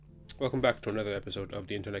Welcome back to another episode of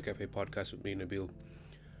the Internet Cafe podcast with me, Nabil.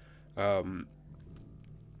 Um,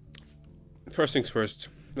 First things first,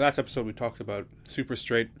 last episode we talked about Super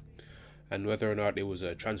Straight and whether or not it was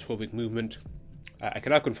a transphobic movement. I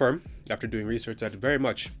cannot confirm, after doing research, that it very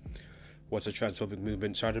much was a transphobic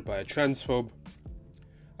movement started by a transphobe.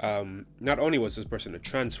 Not only was this person a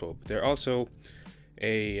transphobe, they're also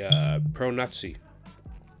a pro-Nazi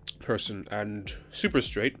person, and Super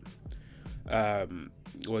Straight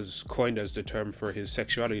was coined as the term for his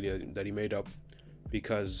sexuality that he made up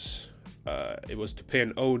because it was to pay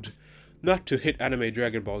an ode not to hit anime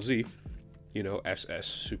Dragon Ball Z, SS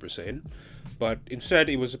Super Saiyan, but instead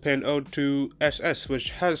it was to pay an ode to SS,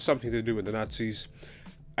 which has something to do with the Nazis.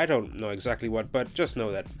 I don't know exactly what, but just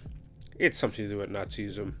know that it's something to do with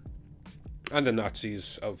Nazism and the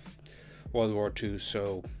Nazis of World War II.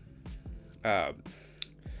 So,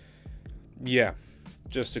 yeah,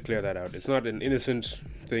 just to clear that out, it's not an innocent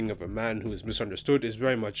thing of a man who is misunderstood. It's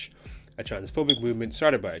very much a transphobic movement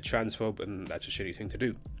started by a transphobe, and that's a shitty thing to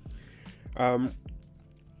do. In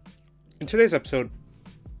today's episode,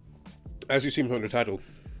 as you see from the title,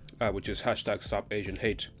 which is hashtag Stop Asian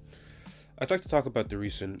Hate, I'd like to talk about the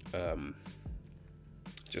recent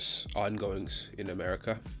just ongoings in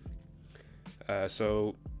America.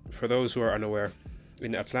 So, for those who are unaware,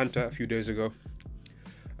 in Atlanta a few days ago,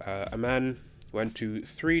 a man went to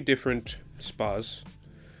 3 different spas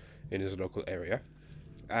in his local area,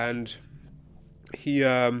 and he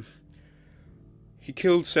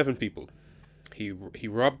killed 7 people. He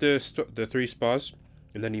robbed the 3 spas,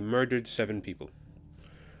 and then he murdered 7 people.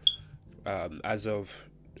 As of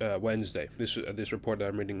Wednesday, this report that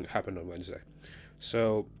I'm reading happened on Wednesday.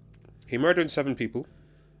 So he murdered 7 people.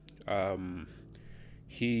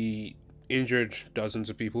 He injured dozens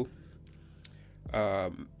of people.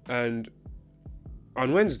 And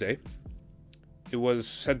on Wednesday, it was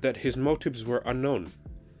said that his motives were unknown.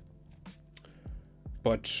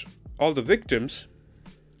 But all the victims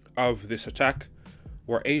of this attack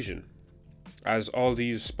were Asian, as all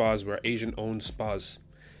these spas were Asian-owned spas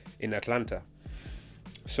in Atlanta.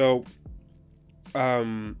 So,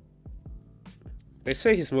 they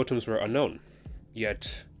say his motives were unknown,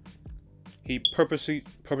 yet he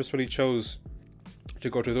purposefully chose to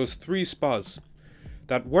go to those 3 spas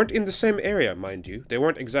that weren't in the same area, mind you. They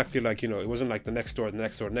weren't exactly like, it wasn't like the next door.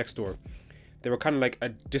 They were kind of like a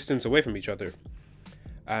distance away from each other.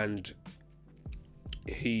 And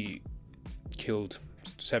he killed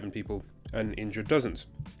 7 people and injured dozens.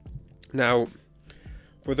 Now,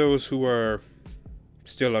 for those who are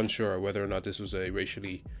still unsure whether or not this was a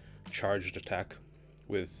racially charged attack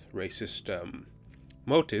with racist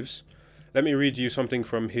motives, let me read you something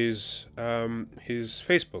from his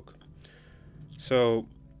Facebook. So,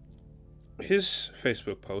 his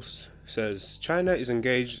Facebook post says, "China is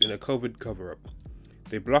engaged in a COVID cover-up.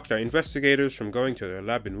 They blocked our investigators from going to their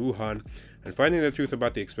lab in Wuhan and finding the truth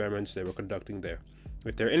about the experiments they were conducting there.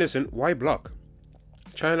 If they're innocent, why block?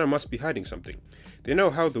 China must be hiding something. They know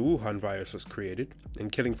how the Wuhan virus was created,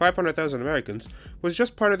 and killing 500,000 Americans was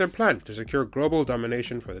just part of their plan to secure global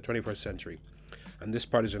domination for the 21st century. And this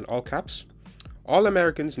part is in all caps. All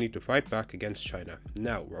Americans need to fight back against China.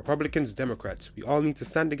 Now, Republicans, Democrats, we all need to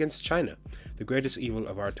stand against China, the greatest evil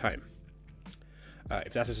of our time."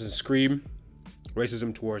 If that doesn't scream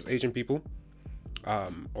racism towards Asian people,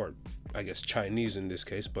 or I guess Chinese in this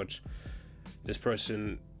case, but this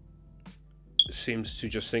person seems to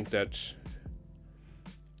just think that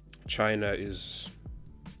China is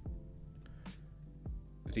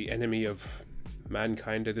the enemy of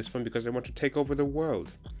mankind at this point because they want to take over the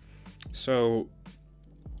world. So,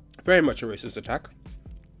 very much a racist attack.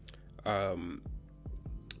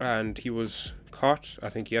 And he was caught, I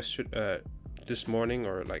think this morning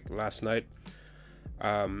or like last night.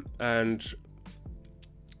 And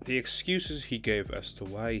the excuses he gave as to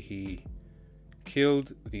why he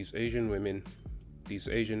killed these Asian women, these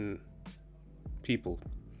Asian people,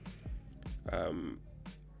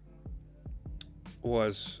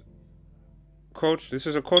 was, quote, this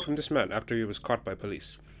is a quote from this man after he was caught by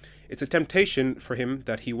police. "It's a temptation for him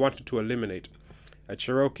that he wanted to eliminate," a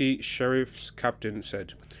Cherokee sheriff's captain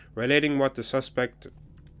said, relating what the suspected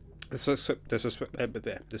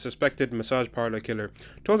massage parlor killer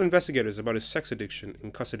told investigators about his sex addiction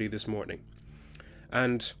in custody this morning.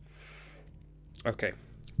 And, okay,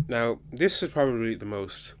 now this is probably the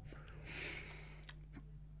most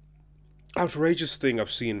outrageous thing I've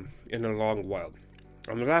seen in a long while.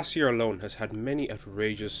 The last year alone has had many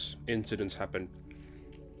outrageous incidents happen.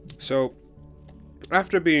 So,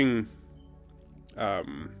 after being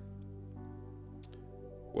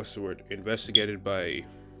investigated by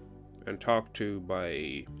and talked to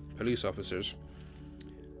by police officers,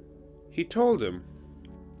 he told them,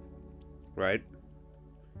 right?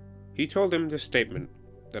 He told them this statement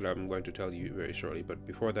that I'm going to tell you very shortly, but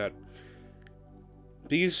before that,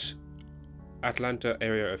 these Atlanta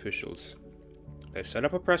area officials, they set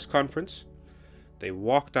up a press conference, they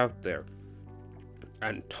walked out there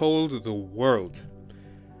and told the world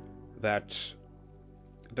that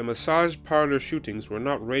the massage parlor shootings were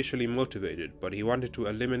not racially motivated, but he wanted to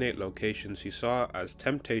eliminate locations he saw as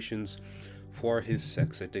temptations for his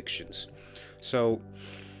sex addictions. So,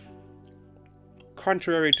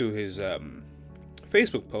 contrary to his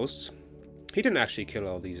Facebook posts, he didn't actually kill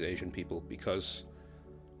all these Asian people because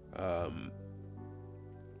of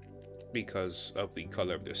the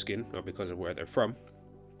color of their skin or because of where they're from.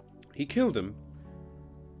 He killed them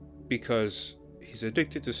because he's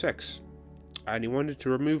addicted to sex and he wanted to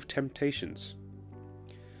remove temptations.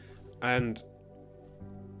 And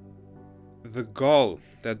the gall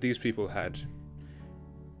that these people had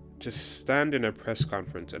to stand in a press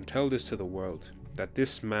conference and tell this to the world, that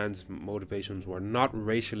this man's motivations were not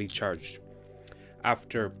racially charged,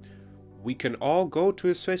 after we can all go to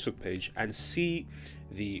his Facebook page and see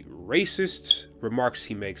the racist remarks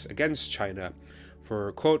he makes against China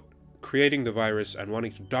for, quote, creating the virus and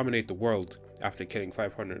wanting to dominate the world after killing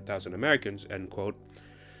 500,000 Americans, end quote.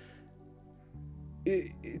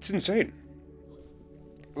 It's insane.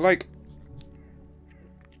 Like,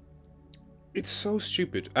 it's so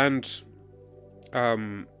stupid. And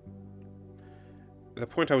the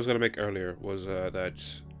point I was going to make earlier was that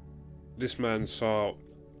this man saw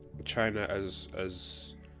China as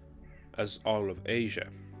all of Asia.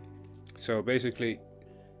 So basically,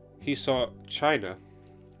 he saw China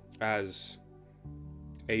as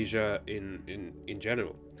Asia in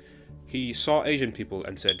general. He saw Asian people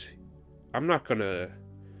and said, I'm not gonna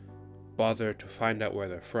bother to find out where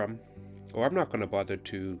they're from, or I'm not gonna bother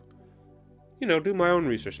to, do my own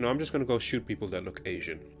research. No, I'm just gonna go shoot people that look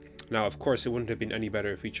Asian. Now, of course, it wouldn't have been any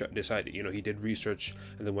better if he decided, he did research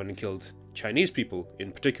and then went and killed Chinese people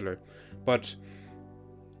in particular. But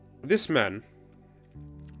this man,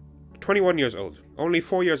 21 years old, only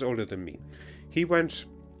 4 years older than me, he went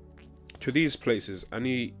to these places and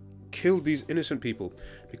he killed these innocent people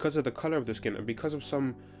because of the color of their skin and because of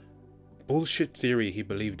some bullshit theory he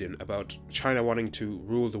believed in about China wanting to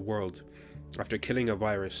rule the world after creating a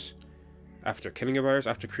virus that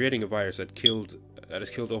has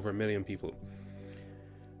killed over 1 million people.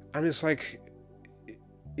 And it's like,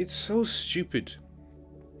 it's so stupid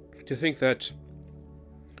to think that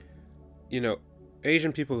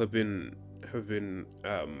Asian people have been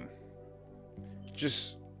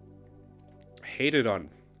just hated on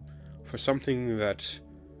for something that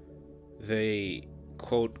they,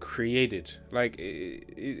 quote, created. Like,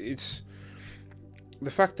 it's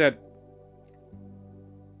the fact that,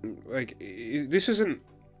 like, this isn't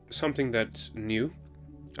something that's new.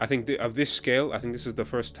 I think of this scale, I think this is the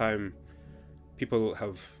first time people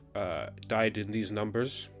have died in these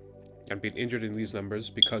numbers and been injured in these numbers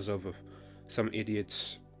because of some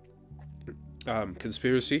idiots'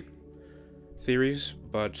 conspiracy theories.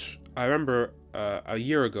 But I remember a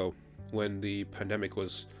year ago when the pandemic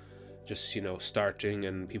was just, starting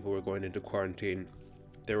and people were going into quarantine,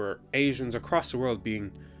 there were Asians across the world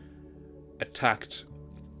being attacked.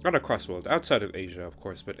 Not across the world, outside of Asia, of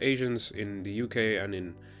course, but Asians in the UK and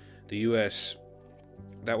in the US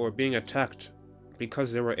that were being attacked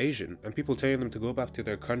because they were Asian, and people telling them to go back to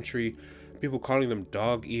their country, people calling them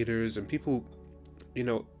dog eaters, and people,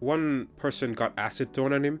 one person got acid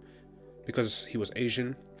thrown on him because he was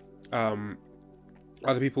Asian.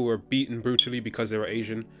 Other people were beaten brutally because they were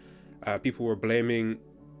Asian. People were blaming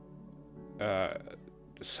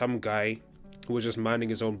some guy who was just minding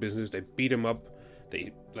his own business. They beat him up.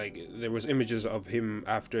 There was images of him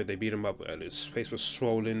after they beat him up, and his face was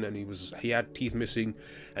swollen, and he had teeth missing,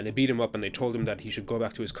 and they beat him up, and they told him that he should go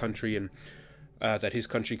back to his country, and that his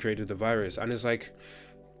country created the virus. And it's like,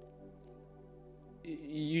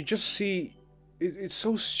 you just see, it's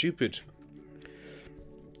so stupid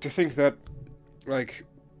to think that, like,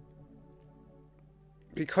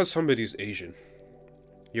 because somebody's Asian,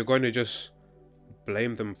 you're going to just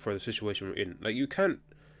blame them for the situation we're in. Like, you can't.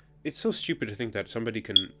 It's so stupid to think that somebody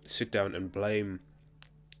can sit down and blame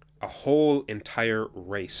a whole entire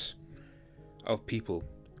race of people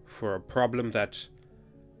for a problem that,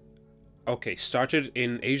 okay, started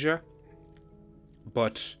in Asia,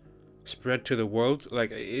 but spread to the world.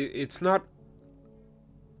 Like, it's not,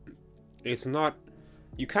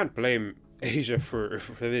 you can't blame Asia for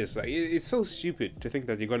this. Like, it's so stupid to think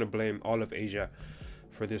that you're going to blame all of Asia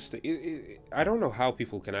for this thing. I don't know how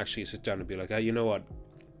people can actually sit down and be like, hey, you know what?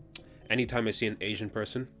 anytime I see an Asian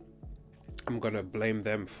person, I'm gonna blame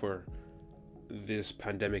them for this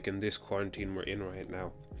pandemic and this quarantine we're in right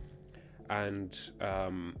now. And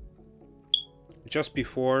just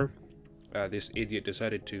before this idiot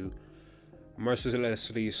decided to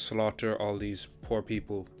mercilessly slaughter all these poor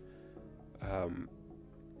people,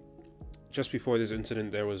 just before this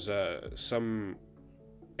incident, there was some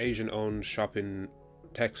Asian-owned shop in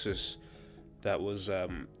Texas that was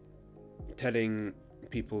telling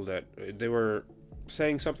people that they were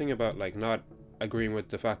saying something about like not agreeing with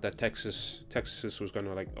the fact that Texas was going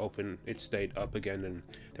to like open its state up again, and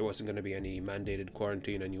there wasn't going to be any mandated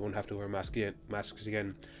quarantine, and you won't have to wear masks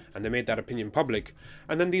again. And they made that opinion public,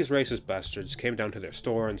 and then these racist bastards came down to their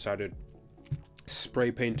store and started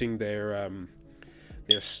spray painting their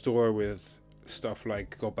store with stuff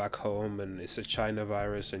like "Go back home" and "It's a China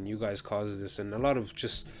virus" and "You guys caused this," and a lot of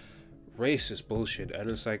just racist bullshit. And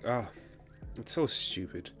it's like, it's so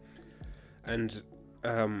stupid. And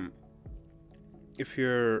if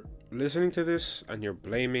you're listening to this and you're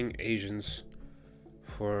blaming Asians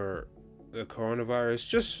for the coronavirus,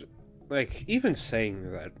 just like even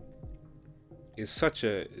saying that is such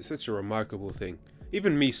a remarkable thing.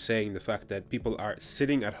 Even me saying the fact that people are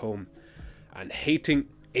sitting at home and hating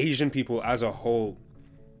Asian people as a whole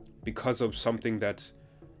because of something that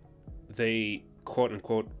they quote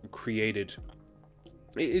unquote created,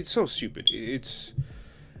 it's so stupid.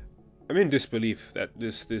 I'm in disbelief that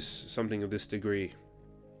this something of this degree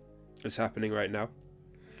is happening right now.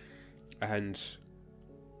 And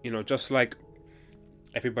just like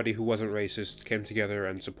everybody who wasn't racist came together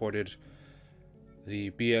and supported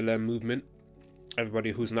the BLM movement,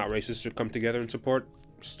 everybody who's not racist should come together and support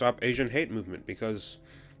Stop Asian Hate movement, because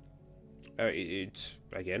it's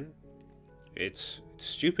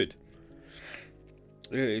stupid.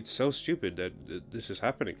 It's so stupid that this is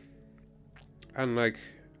happening. And like,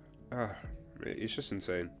 it's just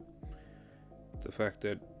insane, the fact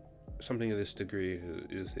that something of this degree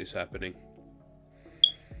is happening.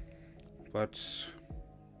 But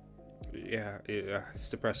yeah, it's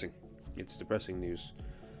depressing. It's depressing news.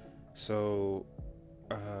 So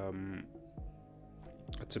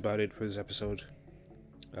that's about it for this episode.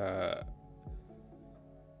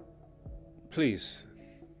 Please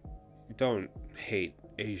don't hate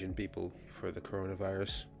Asian people for the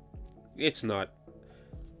coronavirus. It's not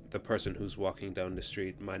the person who's walking down the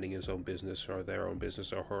street minding his own business or their own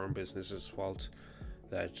business or her own business's fault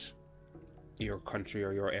that your country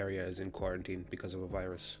or your area is in quarantine because of a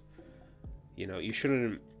virus. You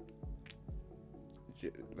shouldn't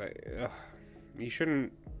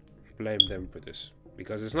blame them for this,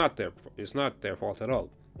 because it's not their fault at all.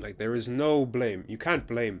 Like, there is no blame. You can't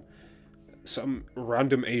blame some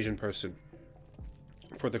random Asian person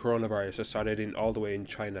for the coronavirus that started all the way in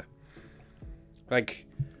China. Like,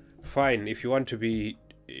 fine, if you want to be,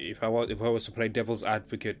 if I was to play devil's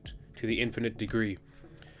advocate to the infinite degree,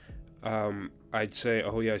 I'd say,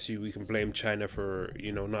 oh yes, we can blame China for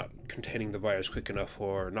not containing the virus quick enough,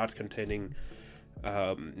 or not containing,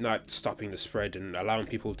 not stopping the spread and allowing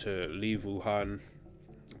people to leave Wuhan.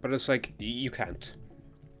 But it's like, you can't,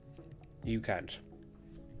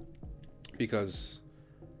 because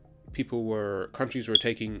countries were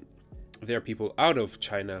taking their people out of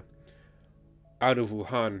China, out of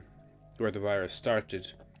Wuhan, where the virus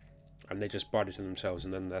started, and they just brought it to themselves,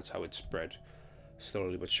 and then that's how it spread,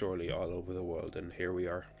 slowly but surely, all over the world. And here we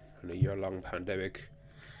are in a year-long pandemic,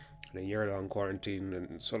 in a year-long quarantine.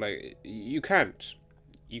 And so, like, you can't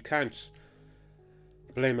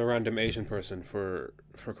blame a random Asian person for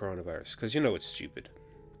coronavirus, because it's stupid.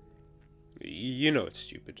 It's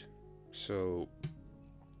stupid. So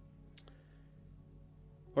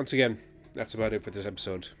once again, that's about it for this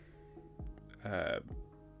episode.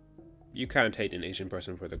 You can't hate an Asian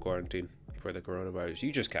person for the quarantine, for the coronavirus.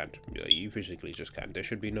 You just can't. You physically just can't. There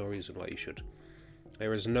should be no reason why you should.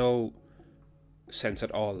 There is no sense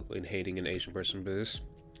at all in hating an Asian person for this.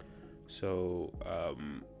 So,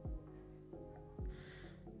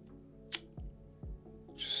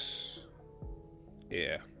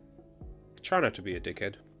 try not to be a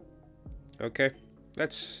dickhead. Okay?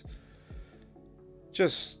 Let's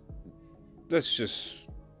just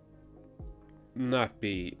not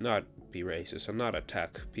be racist and not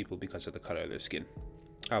attack people because of the color of their skin.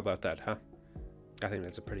 How about that, huh? I think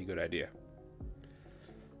that's a pretty good idea.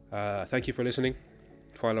 Thank you for listening.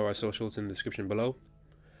 Follow our socials in the description below.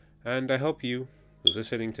 And I hope you, who's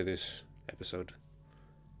listening to this episode,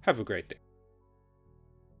 have a great day.